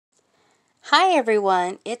Hi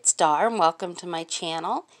everyone, it's Dar and welcome to my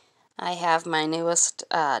channel. I have my newest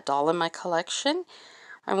doll in my collection.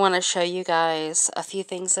 I want to show you guys a few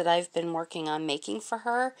things that I've been working on making for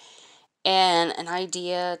her and an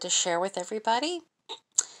idea to share with everybody.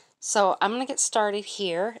 So I'm going to get started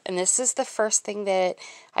here, and this is the first thing that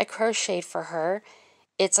I crocheted for her.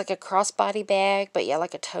 It's like a crossbody bag, but yeah,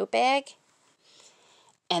 like a tote bag.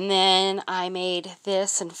 And then I made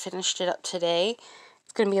this and finished it up today.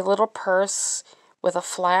 It's going to be a little purse with a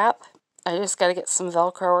flap. I just got to get some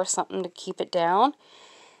Velcro or something to keep it down.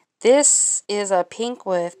 This is a pink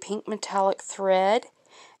with pink metallic thread.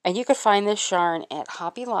 And you could find this yarn at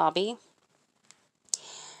Hobby Lobby.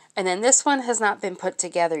 And then this one has not been put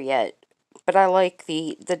together yet, but I like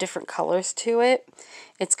the different colors to it.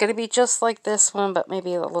 It's going to be just like this one, but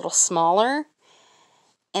maybe a little smaller.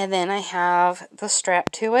 And then I have the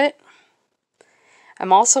strap to it.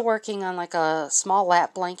 I'm also working on like a small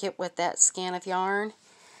lap blanket with that skein of yarn.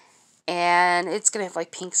 And it's going to have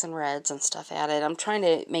like pinks and reds and stuff added. I'm trying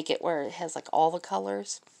to make it where it has like all the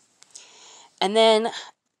colors. And then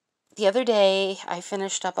the other day I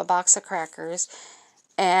finished up a box of crackers.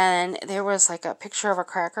 And there was like a picture of a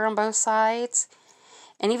cracker on both sides.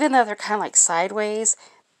 And even though they're kind of like sideways,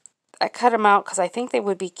 I cut them out because I think they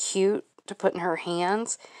would be cute to put in her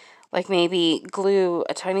hands. Like maybe glue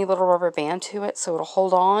a tiny little rubber band to it so it'll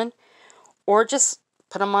hold on. Or just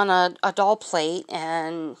put them on a doll plate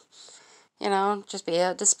and, you know, just be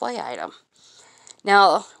a display item.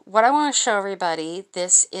 Now, what I want to show everybody,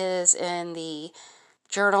 this is in the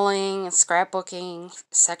journaling and scrapbooking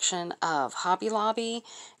section of Hobby Lobby.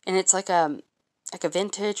 And it's like a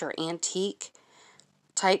vintage or antique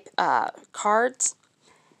type cards.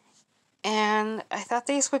 And I thought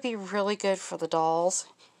these would be really good for the dolls.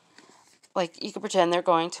 Like, you could pretend they're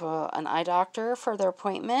going to an eye doctor for their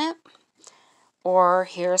appointment. Or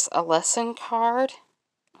here's a lesson card.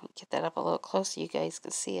 Let me get that up a little closer so you guys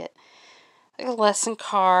can see it. Like a lesson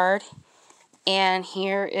card. And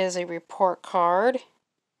here is a report card.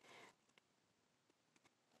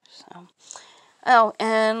 So, oh,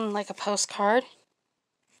 and like a postcard.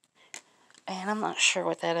 And I'm not sure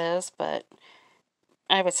what that is, but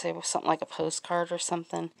I would say it was something like a postcard or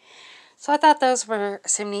something. So I thought those were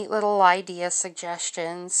some neat little idea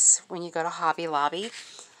suggestions when you go to Hobby Lobby.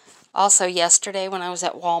 Also, yesterday when I was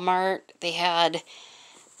at Walmart, they had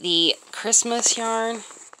the Christmas yarn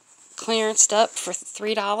clearanced up for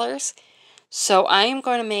 $3. So I am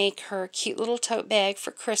going to make her a cute little tote bag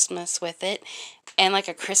for Christmas with it and like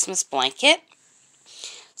a Christmas blanket.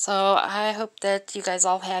 So I hope that you guys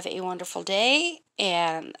all have a wonderful day,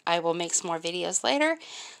 and I will make some more videos later.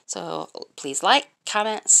 So please like,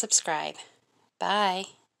 comment, subscribe. Bye.